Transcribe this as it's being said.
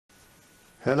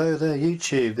Hello there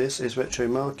YouTube, this is Retro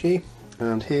Marky,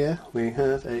 and here we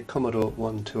have a Commodore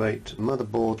 128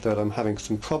 motherboard that I'm having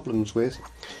some problems with.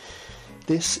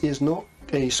 This is not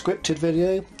a scripted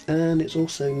video, and it's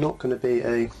also not going to be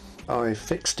a I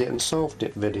fixed it and solved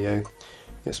it video.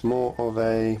 It's more of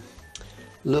a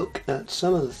look at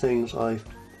some of the things I've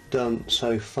done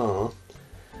so far,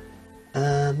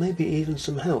 and maybe even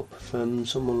some help from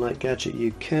someone like Gadget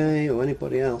UK or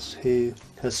anybody else who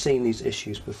has seen these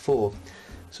issues before.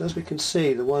 So as we can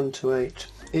see, the 128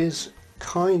 is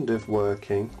kind of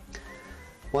working.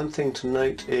 One thing to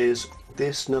note is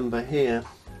this number here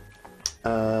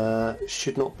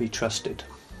should not be trusted.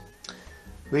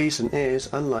 Reason is,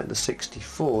 unlike the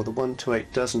 64, the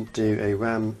 128 doesn't do a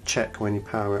RAM check when you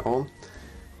power it on.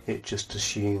 It just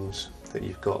assumes that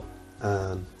you've got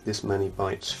this many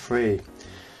bytes free.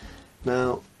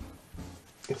 Now,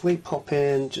 if we pop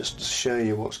in just to show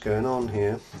you what's going on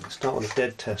here, start with a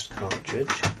dead test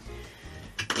cartridge.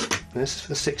 This is for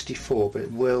the 64, but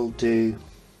it will do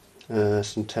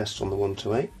some tests on the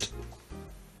 128.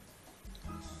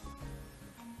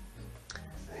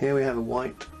 Here we have a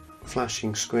white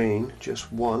flashing screen,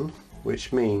 just one,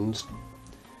 which means,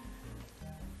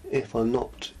 if I'm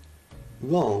not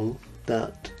wrong,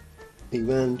 that the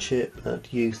RAM chip at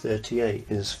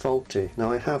U38 is faulty.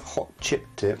 Now I have hot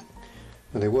chipped it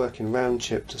with a working round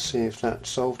chip to see if that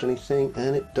solved anything,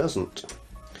 and it doesn't.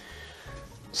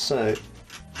 So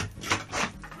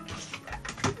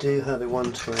we do have a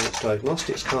 128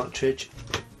 diagnostics cartridge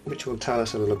which will tell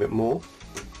us a little bit more.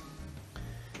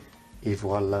 Et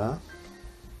voila.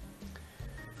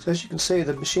 So as you can see,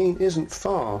 the machine isn't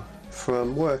far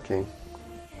from working.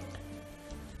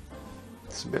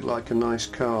 It's a bit like a nice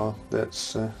car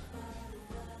that's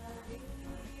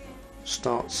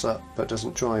starts up but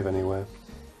doesn't drive anywhere.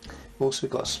 Also,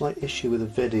 we've got a slight issue with the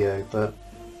video, but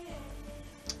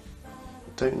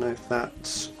I don't know if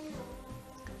that's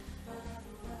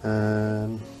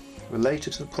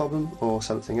related to the problem or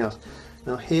something else.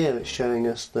 Now here it's showing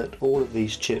us that all of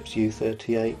these chips,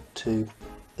 U38 to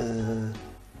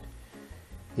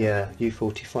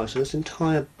U45, so this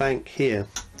entire bank here,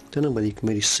 I don't know whether you can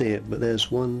really see it, but there's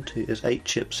there's 8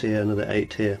 chips here, another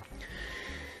 8 here.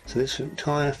 So this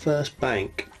entire first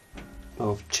bank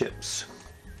of chips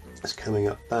is coming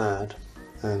up bad,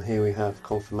 and here we have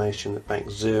confirmation that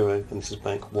bank 0, and this is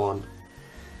bank 1.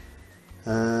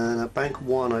 And bank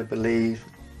 1, I believe,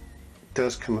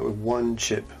 does come up with one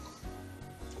chip,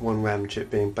 one RAM chip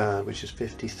being bad, which is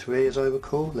 53 as I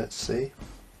recall. Let's see.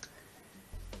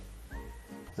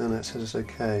 And it says it's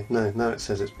okay. No, now it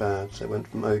says it's bad, so it went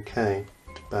from okay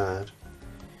to bad.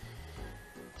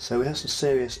 So we have some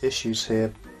serious issues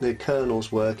here. The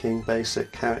kernel's working,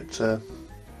 basic character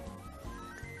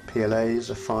PLAs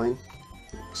are fine,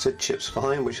 SID chip's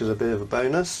fine, which is a bit of a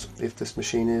bonus if this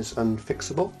machine is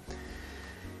unfixable.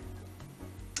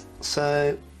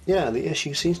 So yeah, the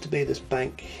issue seems to be this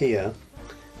bank here.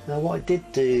 Now what I did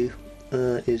do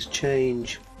is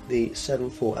change the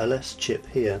 74LS chip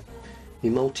here, the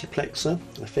multiplexer.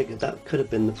 I figured that could have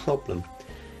been the problem.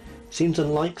 Seems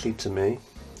unlikely to me,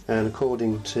 and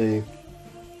according to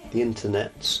the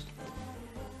internets,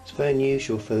 it's very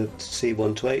unusual for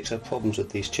C128 to have problems with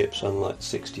these chips, unlike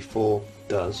 64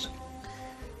 does.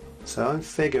 So I'm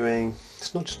figuring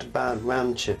it's not just a bad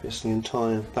RAM chip, it's the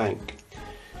entire bank.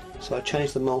 So I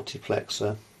changed the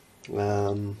multiplexer,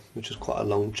 which was quite a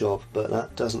long job, but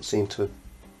that doesn't seem to have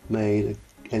made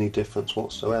any difference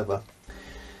whatsoever.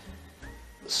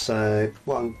 So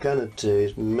what I'm going to do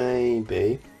is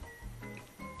maybe,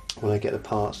 when I get the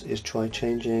parts, is try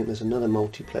changing. There's another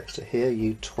multiplexer here,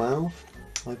 U12,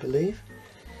 I believe.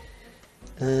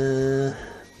 Then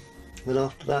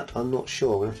after that, I'm not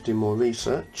sure. We'll have to do more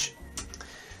research.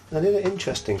 Now the other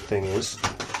interesting thing is,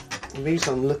 the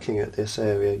reason I'm looking at this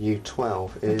area,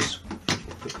 U12, is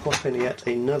if we pop in yet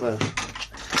another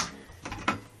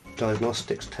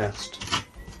diagnostics test,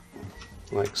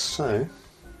 like so.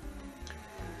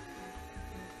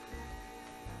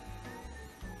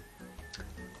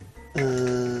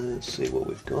 Let's see what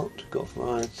we've got. We've got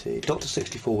variety. Dr.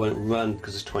 64 won't run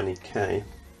because it's 20k.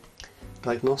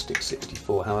 Diagnostic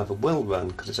 64, however, will run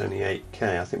because it's only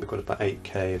 8k. I think we've got about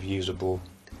 8k of usable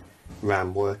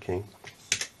RAM working.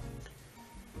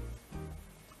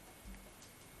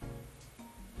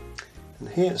 And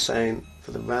here it's saying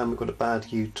for the RAM we've got a bad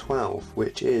U12,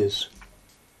 which is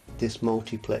this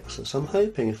multiplexer. So I'm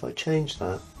hoping if I change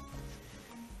that,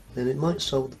 then it might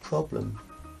solve the problem.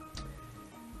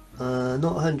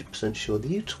 Not 100% sure.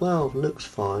 The U12 looks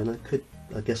fine.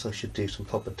 I guess I should do some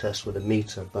proper tests with a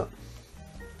meter, but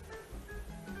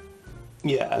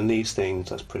yeah, and these things,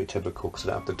 that's pretty typical because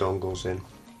they have the dongles in.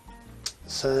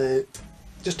 So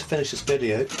just to finish this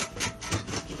video,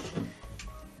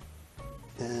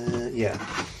 yeah,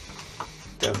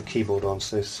 get the keyboard on,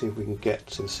 so see if we can get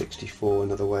to the 64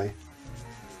 another way.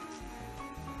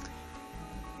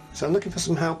 So I'm looking for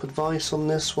some help, advice on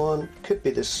this one. Could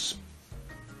be this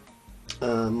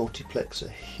multiplexer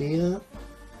here,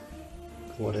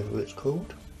 whatever it's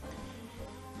called,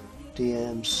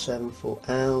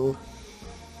 DM74L.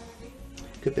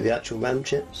 Could be the actual RAM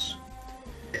chips,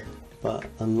 but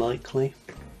unlikely.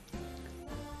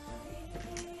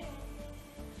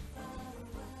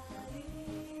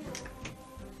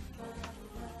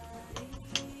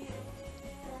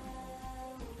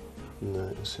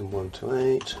 No, it's in 1 to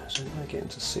 8, so I get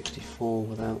into 64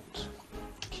 without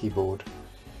keyboard.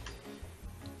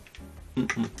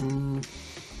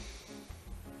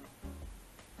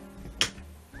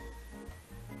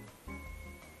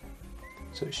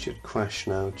 So it should crash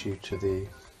now due to the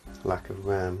lack of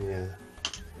RAM, yeah.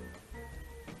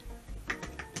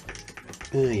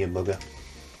 You bugger.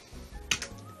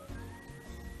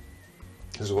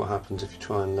 This is what happens if you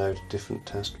try and load a different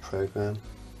test program.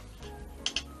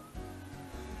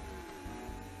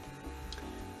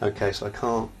 Okay, so I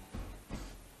can't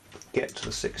get to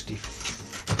the 60.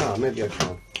 Ah, maybe I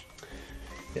can.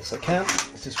 Yes, I can.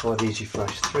 This is why the Easy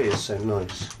Flash 3 is so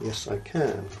nice. Yes, I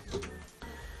can.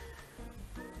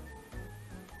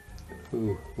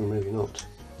 Ooh, well, maybe not.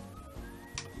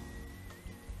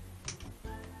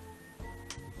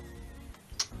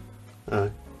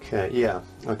 Okay, yeah,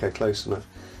 okay, close enough.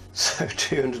 So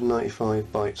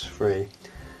 295 bytes free.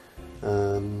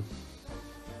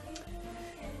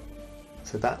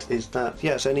 So that is that.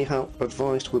 Yes, any help,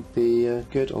 advice would be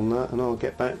good on that, and I'll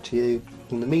get back to you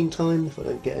in the meantime if I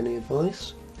don't get any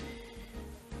advice.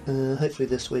 Hopefully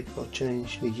this week I'll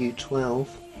change the U12,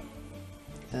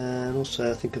 and also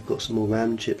I think I've got some more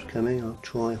RAM chips coming. I'll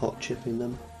try hot chipping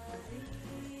them,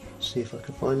 see if I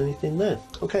can find anything there.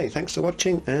 Okay, thanks for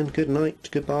watching, and good night,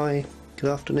 goodbye, good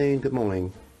afternoon, good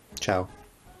morning. Ciao.